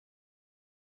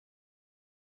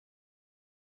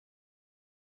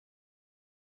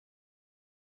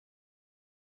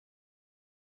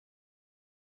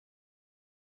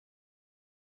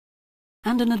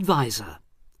and an advisor.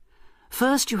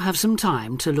 First, you have some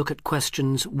time to look at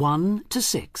questions 1 to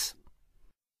 6.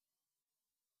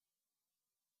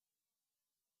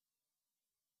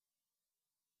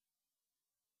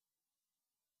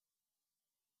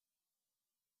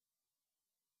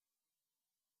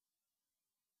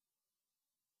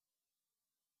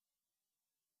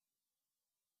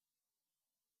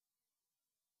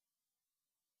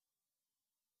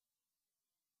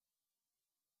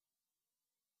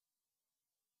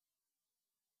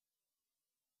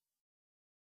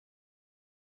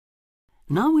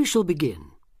 Now we shall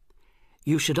begin.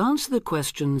 You should answer the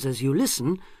questions as you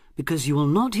listen because you will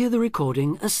not hear the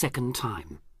recording a second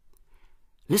time.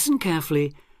 Listen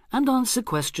carefully and answer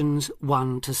questions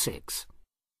 1 to 6.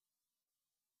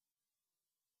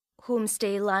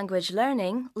 Homestay Language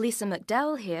Learning, Lisa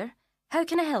McDowell here. How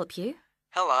can I help you?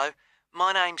 Hello,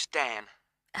 my name's Dan.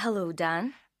 Hello,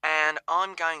 Dan. And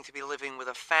I'm going to be living with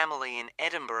a family in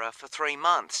Edinburgh for 3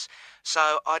 months,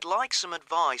 so I'd like some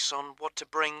advice on what to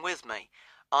bring with me.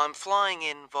 I'm flying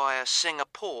in via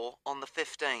Singapore on the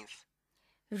 15th.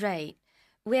 Right.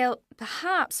 Well,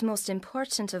 perhaps most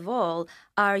important of all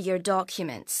are your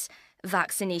documents.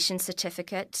 Vaccination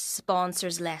certificate,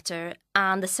 sponsor's letter,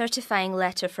 and the certifying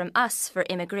letter from us for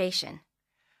immigration.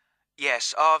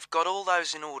 Yes, I've got all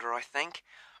those in order, I think.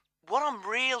 What I'm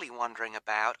really wondering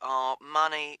about are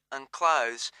money and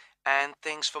clothes and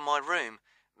things for my room.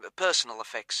 Personal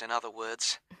effects, in other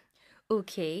words.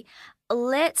 OK,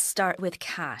 let's start with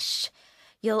cash.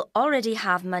 You'll already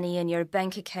have money in your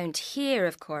bank account here,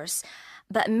 of course,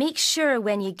 but make sure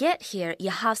when you get here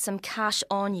you have some cash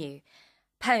on you.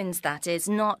 Pounds, that is,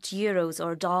 not euros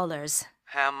or dollars.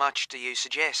 How much do you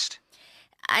suggest?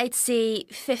 I'd say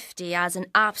 50 as an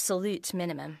absolute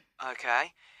minimum.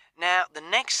 OK. Now, the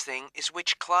next thing is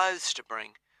which clothes to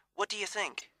bring. What do you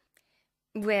think?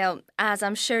 Well, as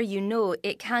I'm sure you know,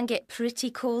 it can get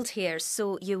pretty cold here,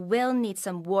 so you will need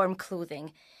some warm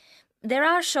clothing. There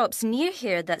are shops near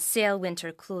here that sell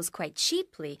winter clothes quite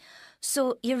cheaply,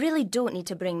 so you really don't need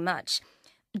to bring much.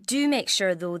 Do make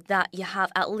sure, though, that you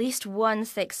have at least one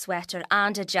thick sweater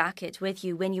and a jacket with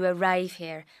you when you arrive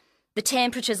here. The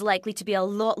temperature's likely to be a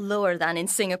lot lower than in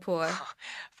Singapore.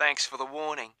 Thanks for the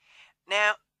warning.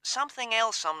 Now, something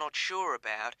else I'm not sure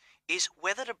about is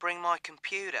whether to bring my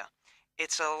computer.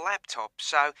 It's a laptop,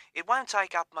 so it won't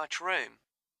take up much room.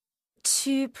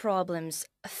 2 problems.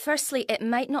 Firstly, it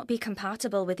might not be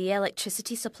compatible with the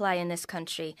electricity supply in this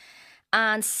country.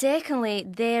 And secondly,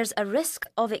 there's a risk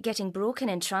of it getting broken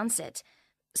in transit.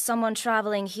 Someone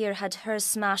travelling here had hers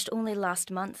smashed only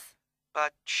last month.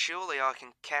 But surely I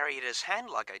can carry it as hand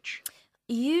luggage.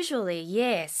 Usually,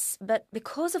 yes, but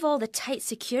because of all the tight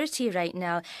security right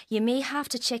now, you may have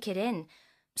to check it in.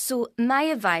 So my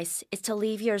advice is to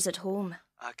leave yours at home.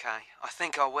 OK, I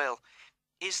think I will.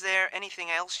 Is there anything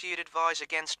else you'd advise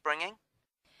against bringing?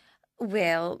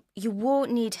 Well, you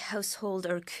won't need household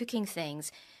or cooking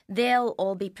things. They'll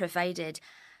all be provided.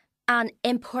 And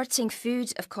importing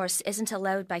food, of course, isn't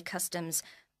allowed by customs,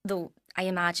 though I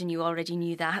imagine you already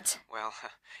knew that. Well,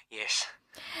 yes.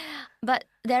 But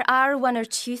there are 1 or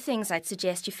 2 things I'd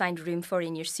suggest you find room for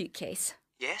in your suitcase.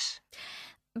 Yes?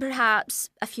 Perhaps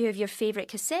a few of your favourite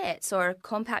cassettes or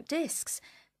compact discs.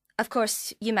 Of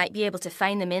course, you might be able to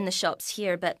find them in the shops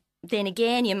here, but then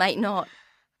again, you might not.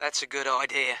 That's a good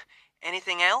idea.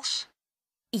 Anything else?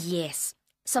 Yes.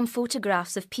 Some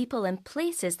photographs of people and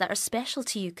places that are special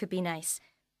to you could be nice.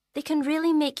 They can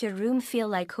really make your room feel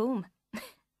like home.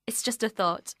 It's just a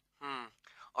thought.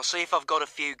 I'll see if I've got a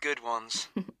few good ones.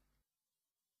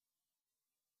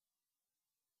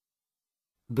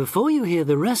 Before you hear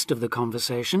the rest of the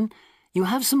conversation, you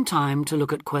have some time to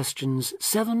look at questions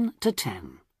 7 to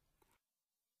 10.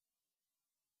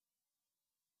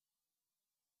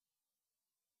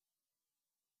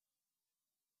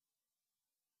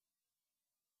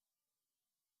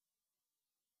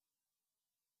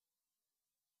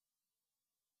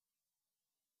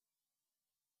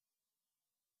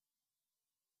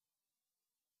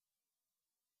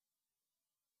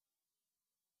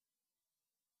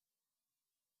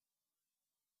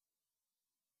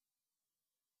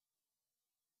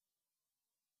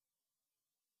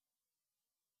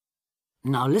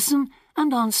 Now listen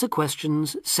and answer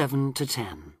questions 7 to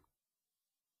 10.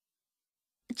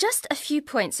 Just a few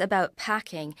points about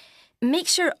packing. Make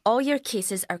sure all your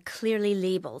cases are clearly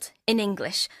labelled, in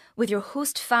English, with your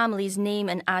host family's name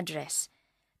and address.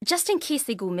 Just in case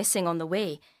they go missing on the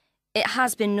way. It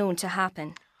has been known to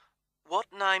happen. What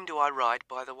name do I write,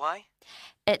 by the way?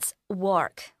 It's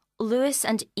Wark. Lewis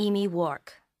and Amy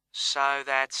Wark. So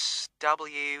that's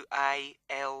W-A-L-K?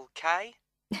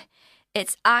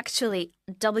 It's actually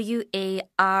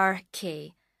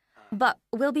W-A-R-K. But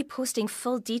we'll be posting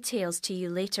full details to you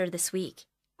later this week.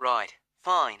 Right,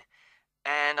 fine.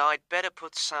 And I'd better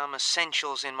put some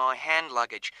essentials in my hand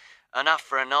luggage, enough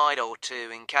for a night or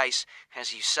two in case,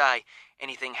 as you say,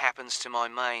 anything happens to my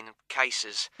main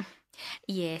cases.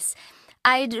 Yes,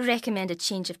 I'd recommend a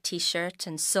change of t-shirt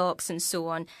and socks and so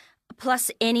on, plus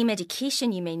any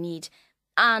medication you may need,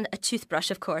 and a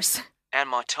toothbrush, of course. And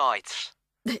my tights.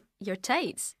 Your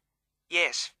tights?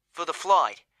 Yes, for the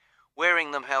flight.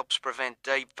 Wearing them helps prevent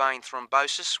deep vein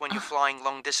thrombosis when you're flying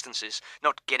long distances,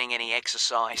 not getting any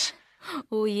exercise.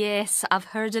 Oh yes, I've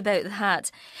heard about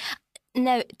that.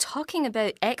 Now, talking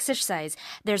about exercise,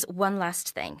 there's one last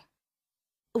thing.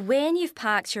 When you've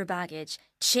packed your baggage,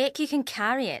 check you can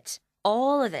carry it,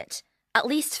 all of it, at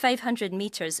least 500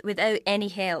 metres without any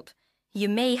help. You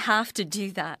may have to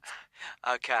do that.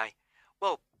 Okay.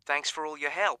 Well, thanks for all your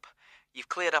help. You've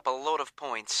cleared up a lot of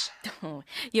points. Oh,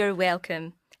 you're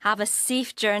welcome. Have a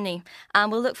safe journey,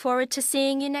 and we'll look forward to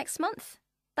seeing you next month.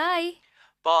 Bye.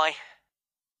 Bye.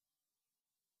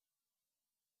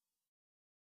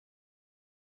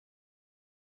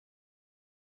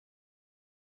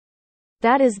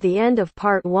 That is the end of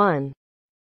part 1.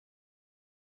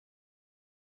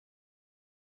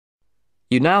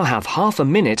 You now have half a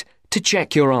minute to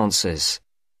check your answers.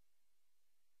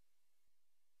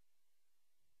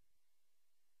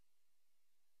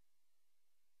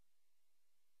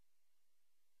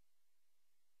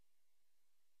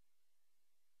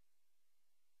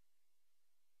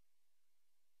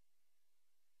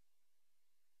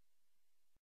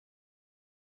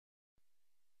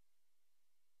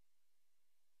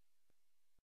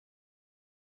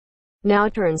 Now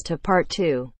turns to part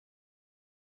 2.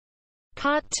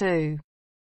 Part 2.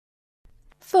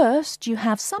 First, you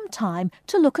have some time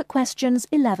to look at questions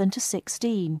 11 to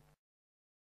 16.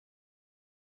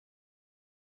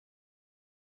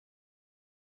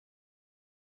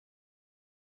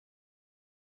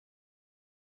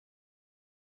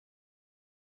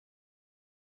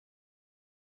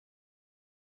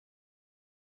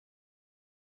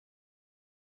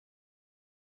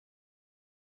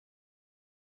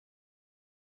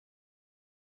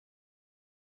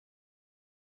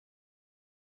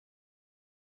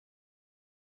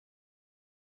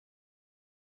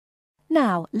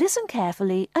 Now, listen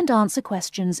carefully and answer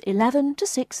questions 11 to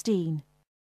 16.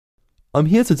 I'm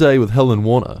here today with Helen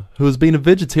Warner, who has been a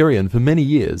vegetarian for many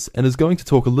years and is going to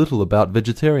talk a little about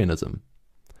vegetarianism.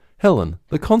 Helen,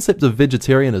 the concept of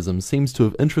vegetarianism seems to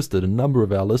have interested a number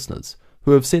of our listeners,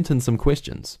 who have sent in some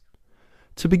questions.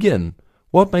 To begin,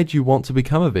 what made you want to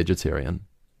become a vegetarian?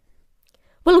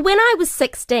 Well, when I was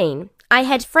 16, I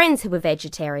had friends who were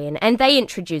vegetarian and they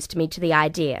introduced me to the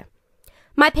idea.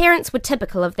 My parents were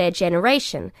typical of their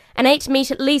generation and ate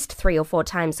meat at least 3 or 4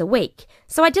 times a week,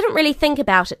 so I didn't really think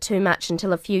about it too much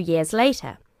until a few years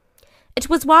later. It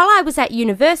was while I was at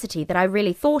university that I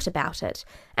really thought about it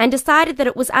and decided that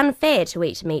it was unfair to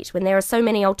eat meat when there are so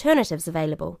many alternatives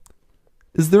available.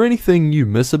 Is there anything you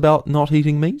miss about not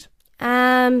eating meat?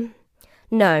 No,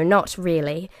 not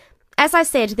really. As I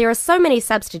said, there are so many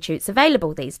substitutes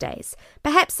available these days,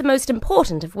 perhaps the most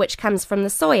important of which comes from the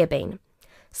soya bean.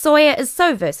 Soya is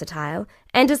so versatile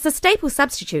and is the staple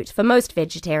substitute for most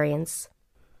vegetarians.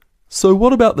 So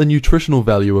what about the nutritional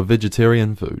value of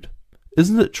vegetarian food?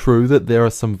 Isn't it true that there are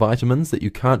some vitamins that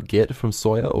you can't get from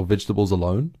soya or vegetables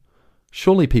alone?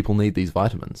 Surely people need these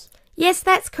vitamins. Yes,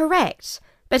 that's correct.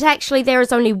 But actually there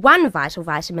is only one vital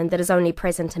vitamin that is only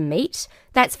present in meat.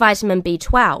 That's vitamin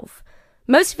B12.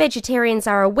 Most vegetarians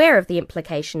are aware of the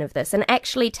implication of this and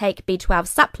actually take B12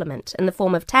 supplement in the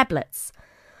form of tablets.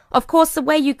 Of course, the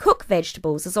way you cook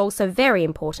vegetables is also very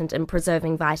important in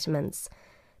preserving vitamins.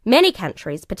 Many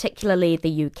countries, particularly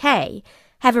the UK,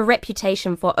 have a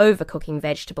reputation for overcooking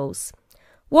vegetables.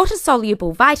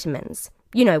 Water-soluble vitamins,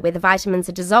 where the vitamins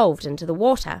are dissolved into the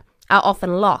water, are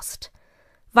often lost.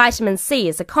 Vitamin C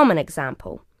is a common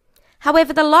example.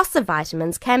 However, the loss of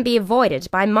vitamins can be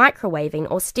avoided by microwaving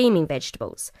or steaming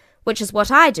vegetables, which is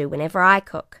what I do whenever I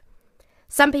cook.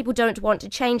 Some people don't want to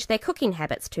change their cooking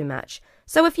habits too much,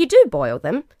 so if you do boil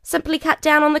them, simply cut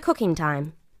down on the cooking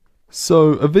time.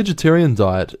 So a vegetarian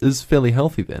diet is fairly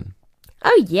healthy then?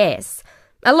 Oh yes.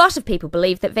 A lot of people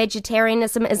believe that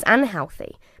vegetarianism is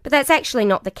unhealthy, but that's actually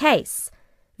not the case.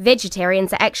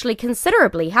 Vegetarians are actually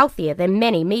considerably healthier than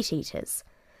many meat eaters.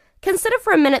 Consider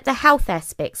for a minute the health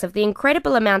aspects of the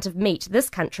incredible amount of meat this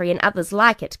country and others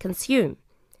like it consume.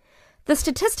 The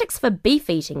statistics for beef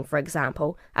eating, for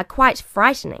example, are quite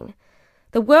frightening.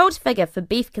 The world figure for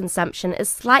beef consumption is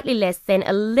slightly less than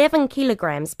 11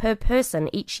 kilograms per person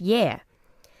each year.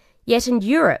 Yet in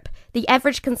Europe, the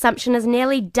average consumption is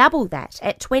nearly double that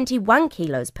at 21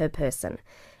 kilos per person.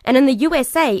 And in the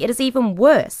USA, it is even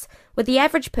worse, with the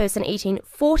average person eating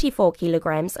 44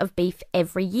 kilograms of beef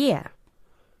every year.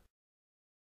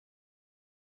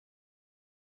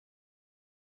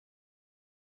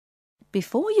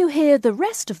 Before you hear the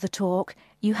rest of the talk,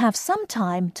 you have some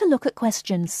time to look at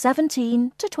questions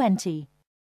 17 to 20.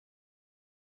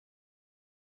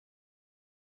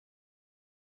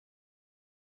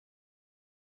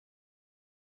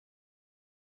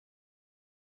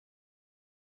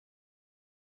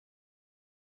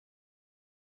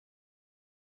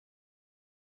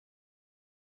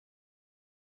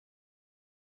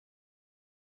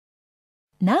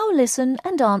 Now listen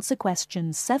and answer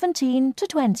questions 17 to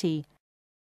 20.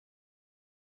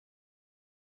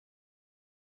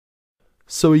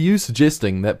 So are you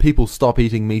suggesting that people stop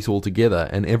eating meat altogether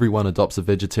and everyone adopts a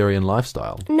vegetarian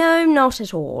lifestyle? No, not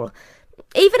at all.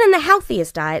 Even in the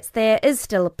healthiest diets, there is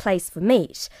still a place for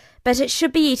meat, but it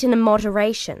should be eaten in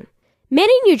moderation.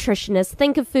 Many nutritionists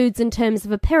think of foods in terms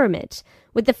of a pyramid,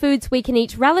 with the foods we can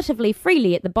eat relatively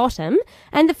freely at the bottom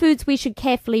and the foods we should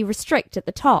carefully restrict at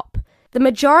the top. The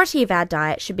majority of our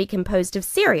diet should be composed of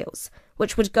cereals,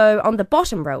 which would go on the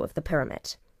bottom row of the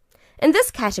pyramid. In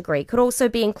this category could also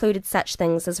be included such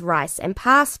things as rice and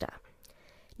pasta.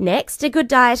 Next, a good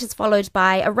diet is followed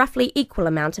by a roughly equal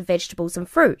amount of vegetables and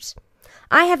fruit.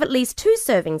 I have at least 2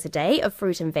 servings a day of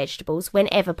fruit and vegetables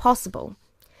whenever possible.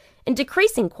 In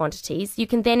decreasing quantities, you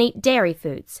can then eat dairy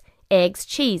foods, eggs,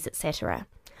 cheese, etc.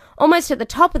 Almost at the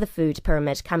top of the food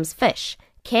pyramid comes fish,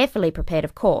 carefully prepared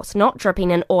of course, not dripping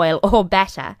in oil or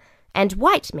batter, and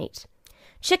white meat.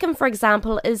 Chicken, for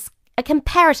example, is a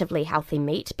comparatively healthy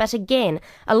meat, but again,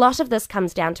 a lot of this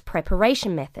comes down to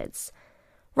preparation methods.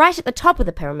 Right at the top of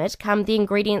the pyramid come the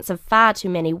ingredients of far too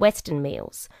many Western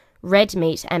meals, red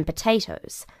meat and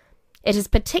potatoes. It is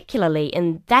particularly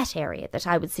in that area that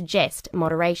I would suggest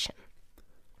moderation.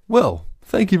 Well,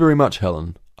 thank you very much,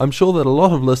 Helen. I'm sure that a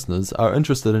lot of listeners are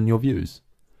interested in your views.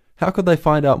 How could they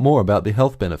find out more about the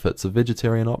health benefits of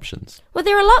vegetarian options? Well,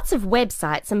 there are lots of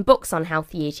websites and books on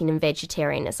healthy eating and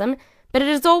vegetarianism, but it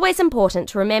is always important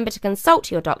to remember to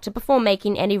consult your doctor before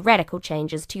making any radical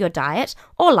changes to your diet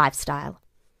or lifestyle.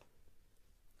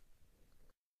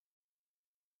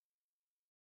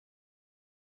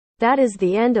 That is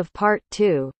the end of part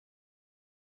 2.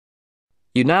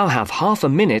 You now have half a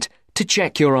minute to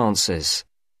check your answers.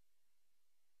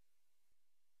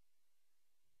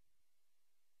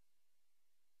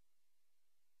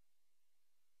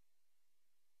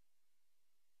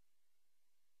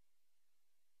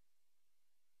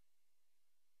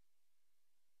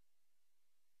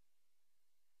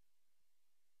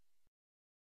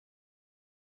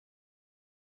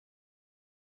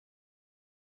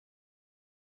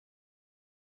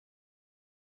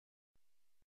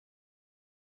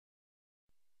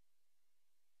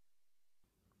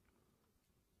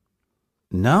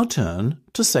 Now turn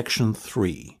to Section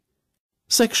 3.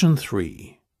 Section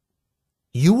 3.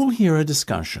 You will hear a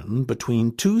discussion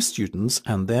between 2 students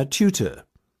and their tutor.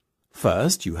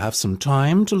 First, you have some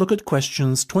time to look at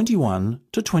questions 21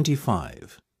 to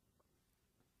 25.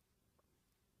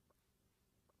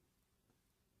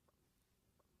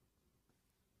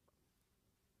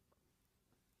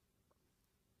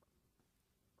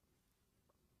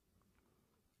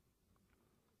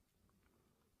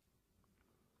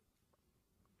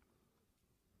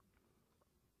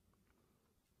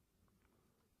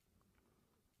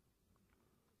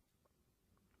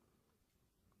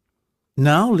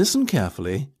 Now listen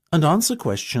carefully and answer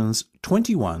questions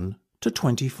 21 to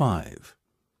 25.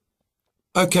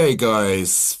 Okay,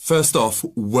 guys. First off,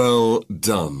 well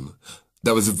done.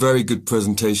 That was a very good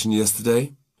presentation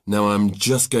yesterday. Now I'm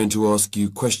just going to ask you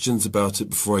questions about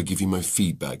it before I give you my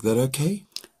feedback. That okay?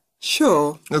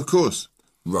 Sure. Of course.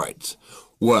 Right.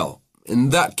 Well, in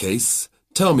that case,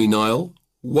 tell me, Niall,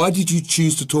 why did you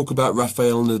choose to talk about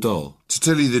Rafael Nadal? To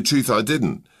tell you the truth, I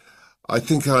didn't. I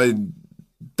think I'd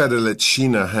better let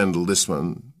Sheena handle this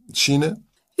one. Sheena?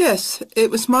 Yes, it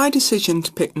was my decision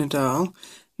to pick Nadal.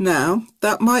 Now,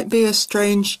 that might be a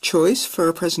strange choice for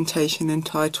a presentation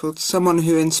entitled Someone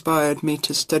Who Inspired Me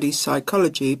to Study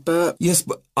Psychology, but... Yes,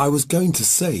 but I was going to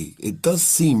say, it does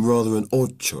seem rather an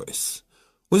odd choice.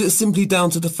 Was it simply down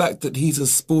to the fact that he's a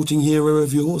sporting hero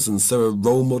of yours and so a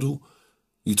role model?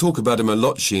 You talk about him a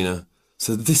lot, Sheena,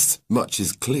 so this much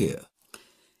is clear.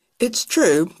 It's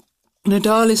true.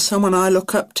 Nadal is someone I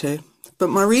look up to,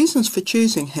 but my reasons for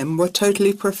choosing him were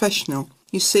totally professional.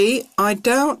 You see, I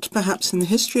doubt perhaps in the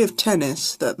history of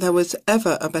tennis that there was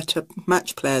ever a better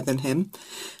match player than him,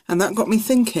 and that got me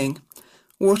thinking,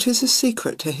 what is the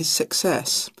secret to his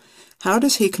success? How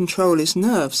does he control his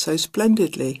nerves so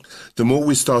splendidly? The more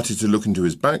we started to look into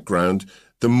his background,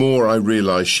 the more I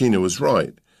realised Sheena was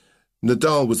right.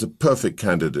 Nadal was a perfect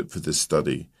candidate for this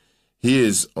study. He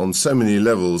is, on so many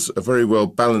levels, a very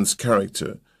well-balanced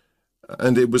character,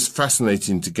 and it was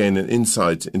fascinating to gain an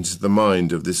insight into the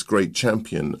mind of this great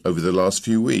champion over the last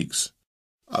few weeks.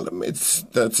 I'll admit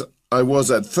that I was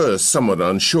at first somewhat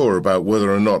unsure about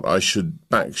whether or not I should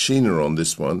back Sheena on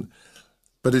this one,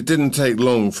 but it didn't take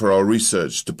long for our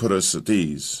research to put us at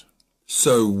ease.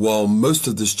 So, while most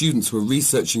of the students were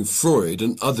researching Freud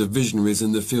and other visionaries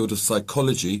in the field of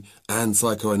psychology and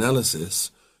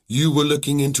psychoanalysis, you were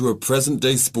looking into a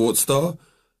present-day sports star?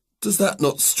 Does that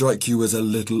not strike you as a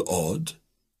little odd?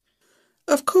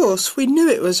 Of course, we knew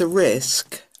it was a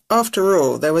risk. After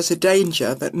all, there was a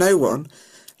danger that no one,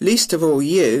 least of all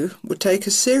you, would take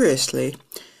us seriously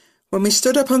when we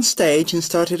stood up on stage and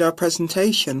started our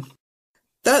presentation.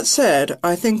 That said,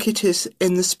 I think it is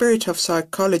in the spirit of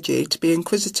psychology to be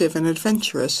inquisitive and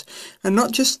adventurous and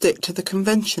not just stick to the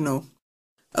conventional.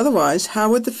 Otherwise, how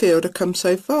would the field have come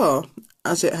so far,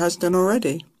 as it has done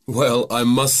already? Well, I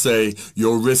must say,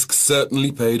 your risk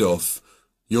certainly paid off.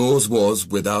 Yours was,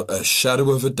 without a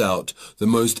shadow of a doubt, the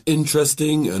most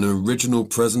interesting and original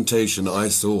presentation I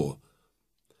saw.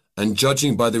 And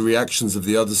judging by the reactions of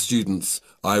the other students,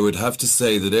 I would have to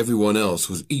say that everyone else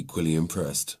was equally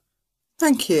impressed.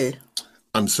 Thank you.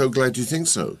 I'm so glad you think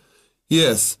so.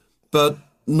 Yes, but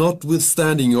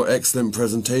notwithstanding your excellent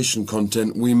presentation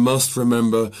content, we must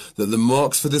remember that the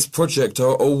marks for this project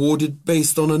are awarded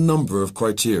based on a number of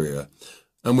criteria,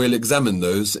 and we'll examine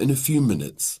those in a few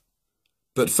minutes.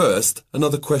 But first,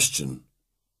 another question.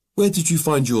 Where did you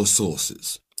find your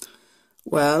sources?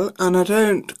 Well, and I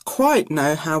don't quite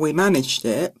know how we managed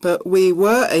it, but we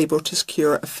were able to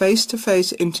secure a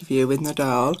face-to-face interview with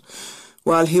Nadal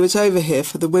while he was over here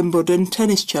for the Wimbledon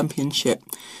Tennis Championship,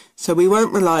 so we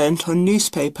weren't reliant on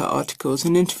newspaper articles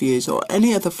and interviews or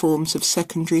any other forms of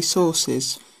secondary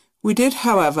sources. We did,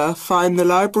 however, find the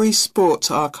library's sports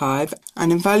archive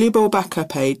an invaluable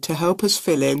backup aid to help us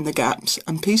fill in the gaps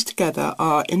and piece together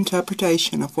our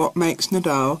interpretation of what makes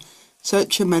Nadal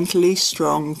such a mentally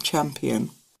strong champion.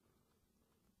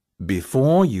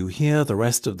 Before you hear the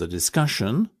rest of the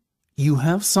discussion, you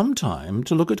have some time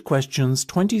to look at questions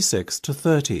 26 to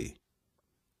 30.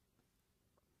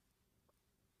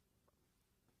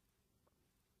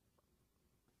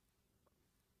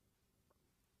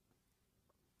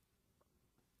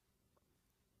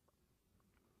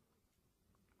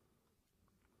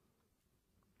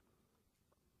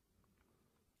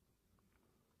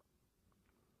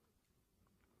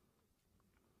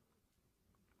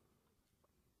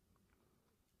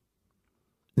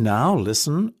 Now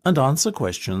listen and answer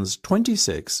questions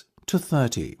 26 to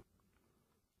 30.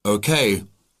 Okay,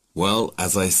 well,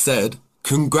 as I said,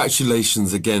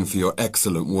 congratulations again for your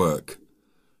excellent work.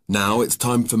 Now it's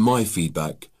time for my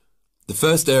feedback. The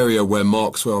first area where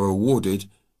marks were awarded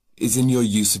is in your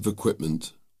use of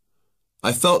equipment.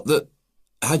 I felt that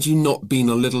had you not been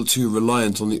a little too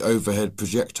reliant on the overhead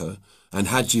projector, and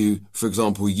had you, for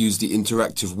example, used the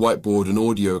interactive whiteboard and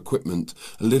audio equipment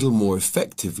a little more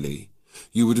effectively,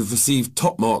 you would have received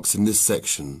top marks in this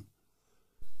section.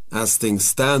 As things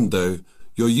stand, though,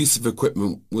 your use of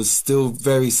equipment was still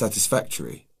very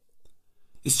satisfactory.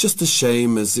 It's just a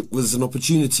shame as it was an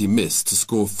opportunity missed to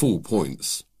score full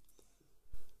points.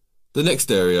 The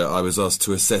next area I was asked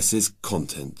to assess is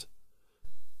content.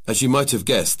 As you might have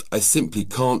guessed, I simply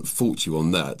can't fault you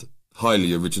on that.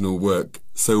 Highly original work,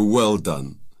 so well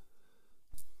done.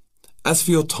 As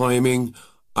for your timing,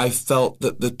 I felt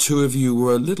that the two of you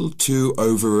were a little too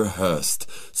over-rehearsed,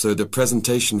 so the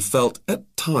presentation felt,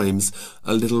 at times,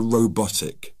 a little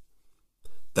robotic.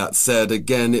 That said,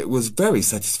 again, it was very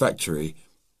satisfactory,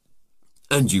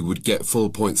 and you would get full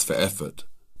points for effort.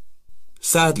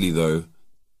 Sadly, though,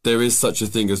 there is such a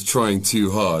thing as trying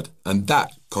too hard, and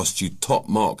that cost you top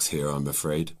marks here, I'm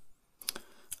afraid.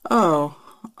 Oh,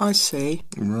 I see.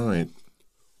 Right.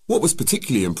 What was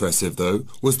particularly impressive, though,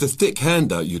 was the thick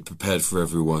handout you'd prepared for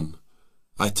everyone.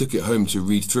 I took it home to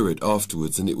read through it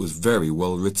afterwards, and it was very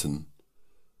well written.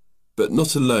 But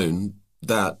not alone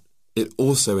that, it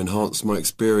also enhanced my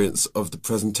experience of the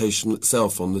presentation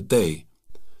itself on the day,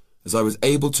 as I was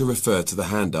able to refer to the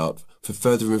handout for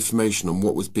further information on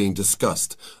what was being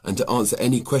discussed and to answer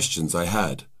any questions I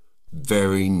had.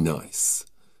 Very nice.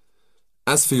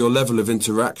 As for your level of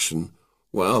interaction,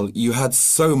 well, you had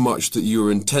so much that you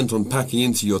were intent on packing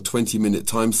into your 20-minute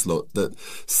time slot that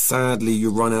sadly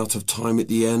you run out of time at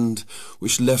the end,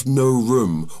 which left no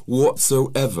room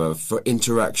whatsoever for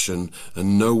interaction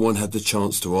and no one had the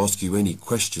chance to ask you any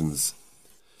questions.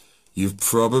 You've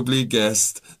probably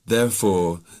guessed,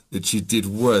 therefore, that you did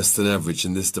worse than average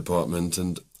in this department,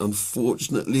 and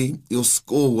unfortunately, your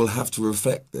score will have to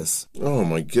reflect this. Oh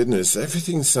my goodness,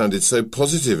 everything sounded so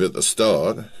positive at the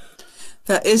start.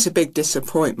 That is a big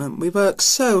disappointment. We worked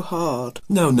so hard.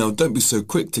 Now, don't be so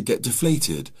quick to get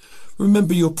deflated.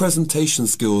 Remember, your presentation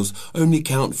skills only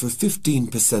count for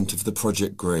 15% of the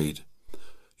project grade.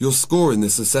 Your score in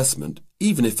this assessment,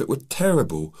 even if it were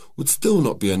terrible, would still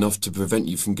not be enough to prevent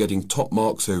you from getting top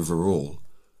marks overall.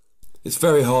 It's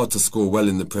very hard to score well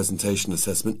in the presentation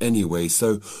assessment anyway,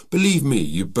 so believe me,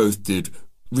 you both did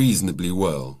reasonably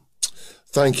well.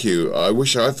 Thank you. I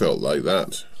wish I felt like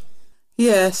that.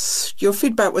 Yes, your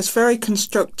feedback was very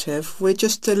constructive. We're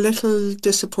just a little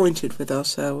disappointed with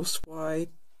ourselves. Why?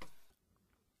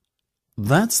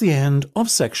 That's the end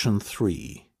of section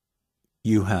 3.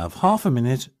 You have half a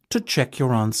minute to check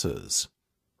your answers.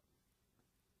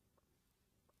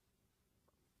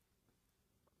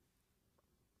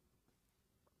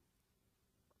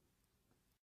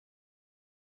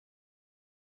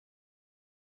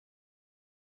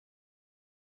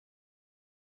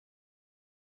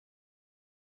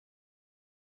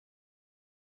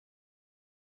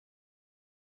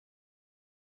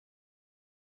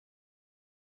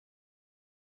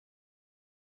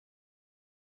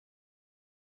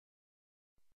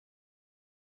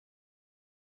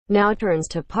 Now turns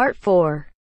to part 4.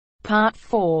 Part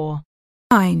 4.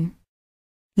 9.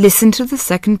 Listen to the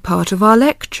second part of our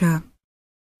lecture.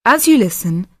 As you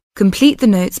listen, complete the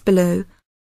notes below.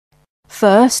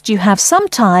 First, you have some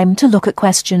time to look at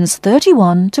questions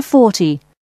 31 to 40.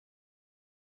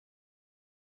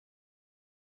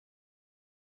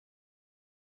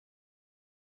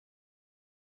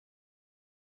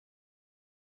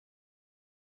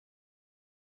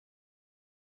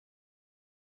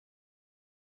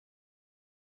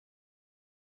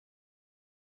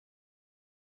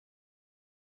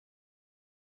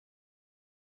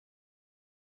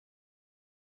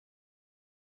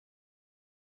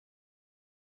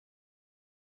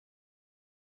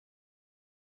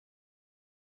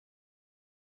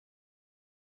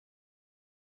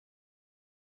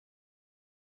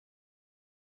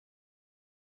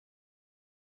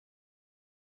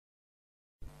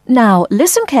 Now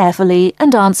listen carefully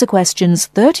and answer questions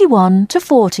 31 to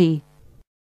 40.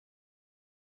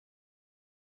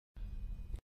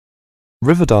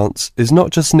 River dance is not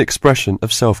just an expression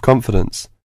of self-confidence,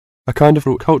 a kind of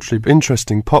culturally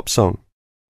interesting pop song.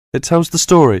 It tells the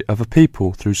story of a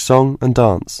people through song and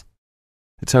dance.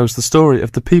 It tells the story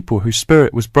of the people whose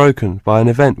spirit was broken by an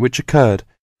event which occurred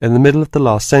in the middle of the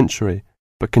last century,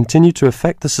 but continued to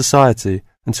affect the society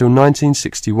until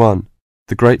 1961,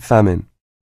 the Great Famine.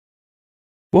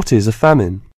 What is a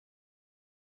famine?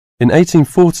 In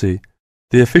 1840,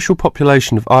 the official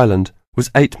population of Ireland was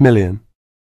 8 million.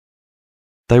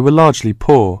 They were largely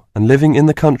poor and living in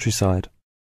the countryside.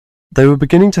 They were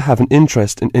beginning to have an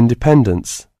interest in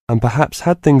independence, and perhaps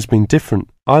had things been different,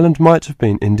 Ireland might have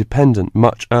been independent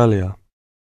much earlier.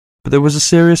 But there was a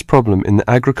serious problem in the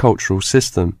agricultural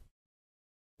system.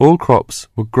 All crops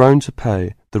were grown to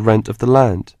pay the rent of the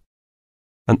land,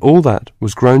 and all that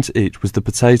was grown to eat was the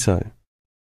potato.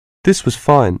 This was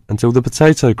fine until the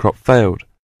potato crop failed,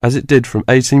 as it did from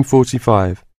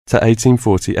 1845 to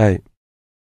 1848.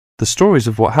 The stories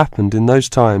of what happened in those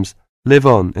times live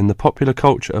on in the popular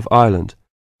culture of Ireland,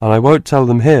 and I won't tell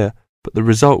them here, but the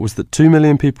result was that 2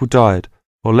 million people died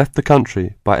or left the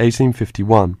country by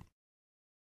 1851.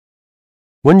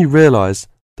 When you realise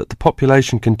that the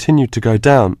population continued to go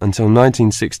down until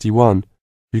 1961,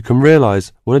 you can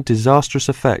realise what a disastrous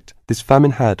effect this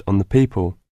famine had on the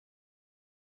people.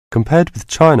 Compared with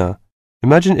China,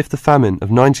 imagine if the famine of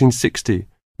 1960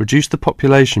 reduced the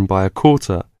population by a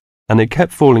quarter and it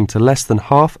kept falling to less than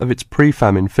half of its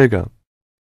pre-famine figure.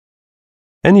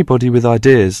 Anybody with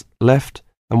ideas left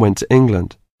and went to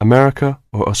England, America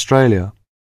or Australia.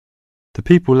 The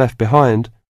people left behind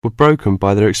were broken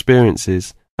by their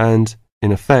experiences and,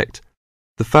 in effect,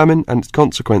 the famine and its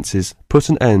consequences put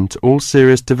an end to all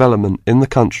serious development in the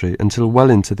country until well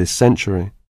into this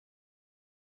century.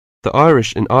 The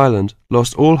Irish in Ireland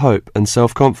lost all hope and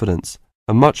self-confidence,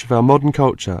 and much of our modern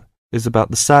culture is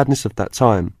about the sadness of that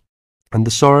time, and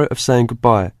the sorrow of saying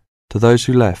goodbye to those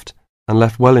who left, and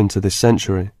left well into this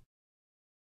century.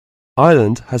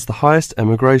 Ireland has the highest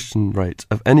emigration rate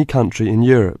of any country in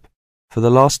Europe for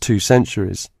the last 2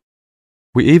 centuries.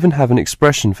 We even have an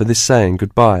expression for this saying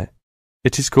goodbye.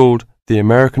 It is called the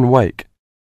American wake.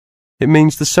 It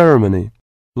means the ceremony,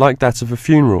 like that of a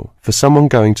funeral for someone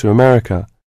going to America,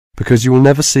 because you will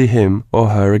never see him or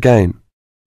her again.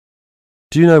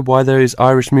 Do you know why there is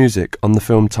Irish music on the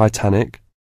film Titanic?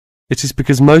 It is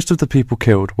because most of the people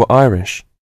killed were Irish.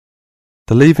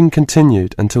 The leaving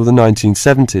continued until the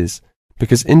 1970s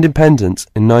because independence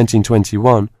in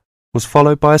 1921 was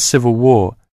followed by a civil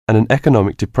war and an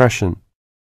economic depression.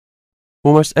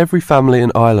 Almost every family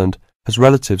in Ireland has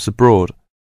relatives abroad,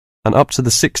 and up to the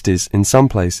 60s in some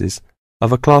places,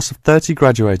 of a class of 30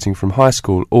 graduating from high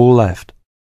school all left.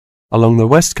 Along the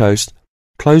west coast,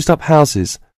 closed-up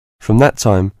houses, from that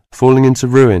time falling into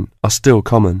ruin, are still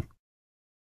common.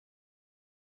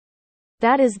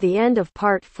 That is the end of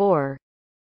part 4.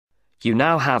 You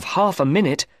now have half a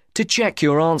minute to check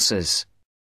your answers.